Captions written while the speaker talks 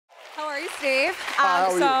How are you, Steve? How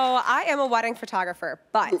are you? So I am a wedding photographer,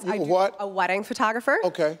 but I do What? a wedding photographer.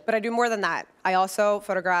 Okay. But I do more than that. I also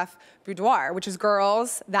photograph Dudeoir, which is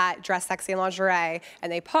girls that dress sexy in lingerie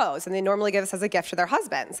and they pose, and they normally give this as a gift to their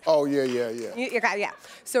husbands. Oh, yeah. Yeah.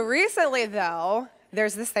 So recently, though,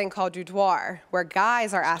 there's this thing called Dudeoir, where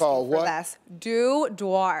guys are asking called for what? this.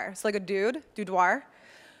 Dudeoir. It's like a dude, Dudeoir.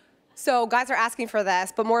 So guys are asking for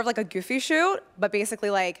this, but more of like a goofy shoot, but basically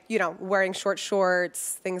like, you know, wearing short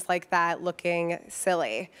shorts, things like that, looking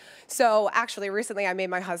silly. So actually recently I made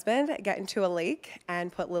my husband get into a lake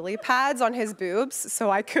and put lily pads on his boobs so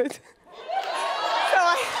I could,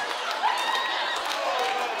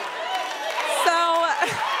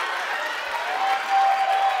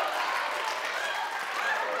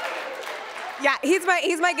 yeah, he's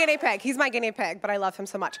my guinea pig. He's my guinea pig, but I love him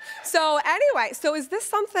so much. So anyway, so is this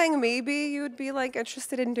something maybe you'd be like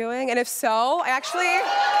interested in doing? And if so, I actually, yeah.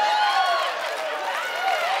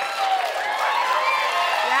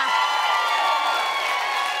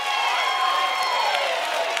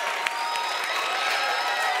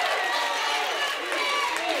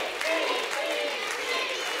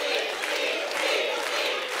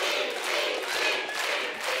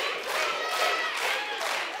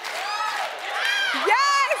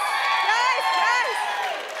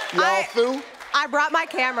 Y'all through? I brought my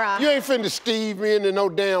camera. You ain't finna Steve me into no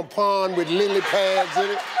damn pond with lily pads in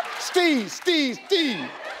it. Steve.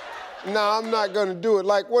 No, I'm not gonna do it.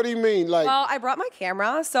 Like, what do you mean? Like, Well, I brought my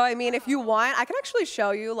camera, so I mean, if you want, I can actually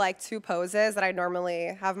show you like 2 poses that I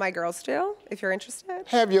normally have my girls do, if you're interested.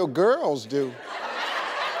 have your girls do.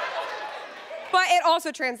 But it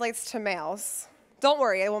also translates to males. Don't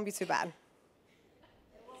worry, it won't be too bad.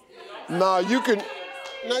 No, you can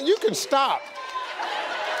stop.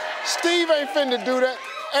 Steve ain't finna do that.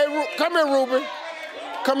 Hey, come here, Rubin.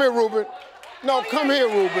 Come here, Rubin. No, come here,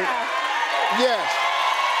 Rubin. Yes.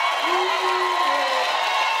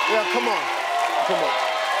 Yeah, come on. Yeah.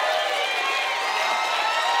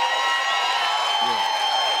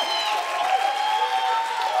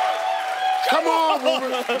 Come on,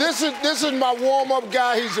 Rubin. This is my warm-up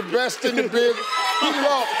guy. He's the best in the biz.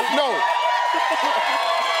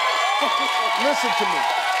 Listen to me.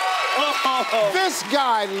 This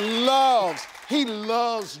guy loves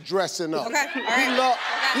dressing up. Okay, all right.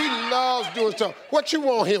 He loves doing stuff. What you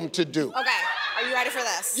want him to do? Okay, are you ready for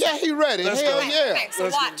this? Yeah, he ready. Let's Hell go. yeah. Okay, so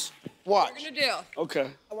watch. Watch. What we're gonna do,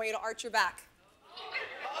 Okay. I want you to arch your back.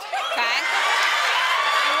 Okay?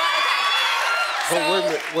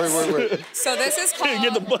 Oh, wait. So this is called...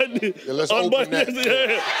 Get the button. Yeah, let's open that.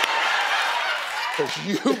 Yeah. Because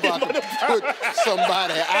you about to put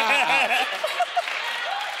somebody out.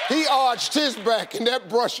 He arched his back and that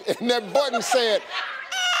button said,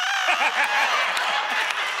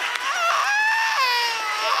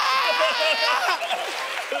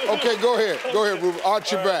 Okay, go ahead, Rubin.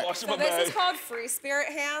 Arch your back. So this is called free spirit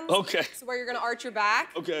hands. Okay. So where you're gonna arch your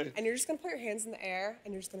back. Okay. And you're just gonna put your hands in the air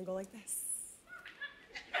and you're just gonna go like this.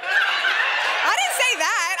 I didn't say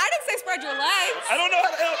that. I didn't say spread your legs. I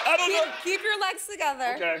don't know. Keep your legs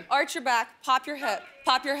together. Okay. Arch your back. Pop your hip.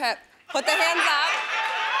 Pop your hip. Put the hands out.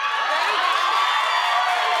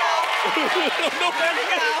 There you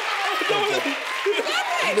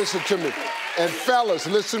go. Listen to me. And fellas,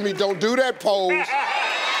 listen to me. Don't do that pose.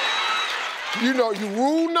 You know, you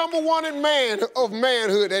rule number 1 in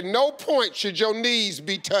manhood, at no point should your knees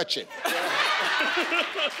be touching.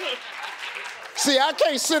 See, I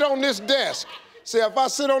can't sit on this desk. See, if I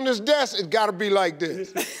sit on this desk, it's gotta be like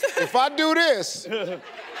this. If I do this,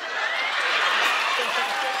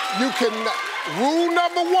 you cannot, rule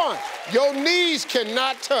number 1, your knees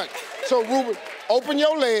cannot touch. So, Rubin, open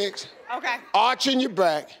your legs. Okay. Arching your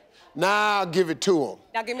back. Now I'll give it to him.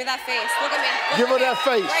 Now give me that face. Look at me. Give her that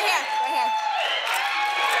face. Right here.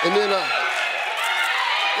 And then, Yes,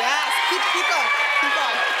 keep going.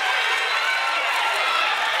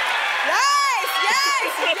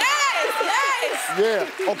 Yes.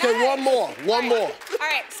 yeah. Okay, one more. All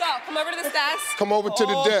right, so come over to this desk. Come over to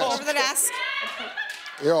the Come desk. over to the desk.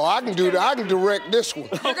 Yo, I can do that. I can direct this one.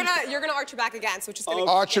 You're gonna arch your back again, so it's just gonna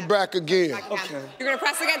Arch your back again. Okay. You're gonna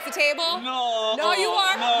press against the table. No. No, you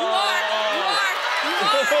are. No. You are.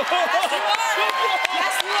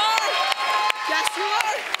 Yes, you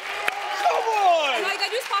are. Come on. And all you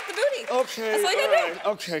gotta do is pop the booty. Okay. That's all you gotta do.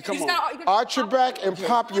 Okay, come on. Arch your back and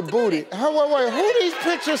pop your booty. Wait, who these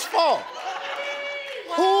pictures for?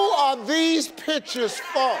 Who are these pictures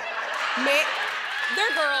for?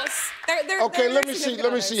 They're girls. They're Okay, they're let me see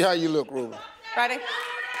significant how you look, Rubin. Ready? Yeah.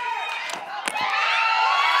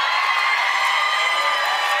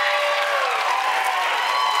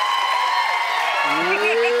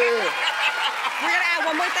 We're gonna add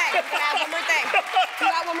one more thing. thing. You can add one more thing. Do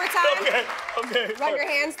that one more time. Okay. Run your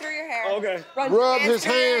hands through your hair. Okay. Rub his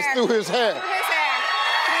hands through his hair. Through his hair.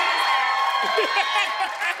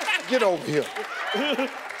 Get over here.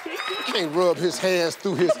 You can't rub his hands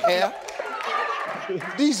through his hair.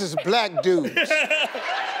 These is black dudes. Still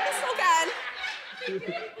can.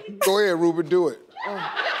 Go ahead, Rubin, do it.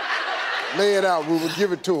 Lay it out, Rubin,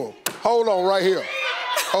 give it to him. Hold on right here.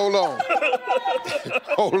 Hold on.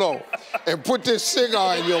 Hold on. And put this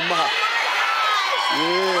cigar in your mouth.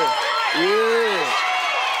 Yeah, yeah,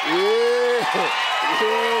 yeah,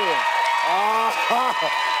 yeah. Ah,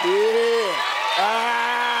 yeah.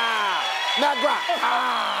 Ah. Now grab.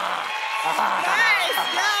 Ah. Nice,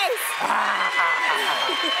 nice. Ah.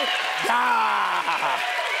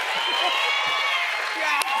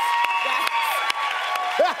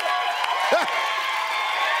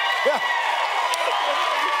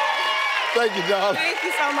 Thank you, darling. Thank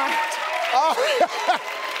you so much. Oh.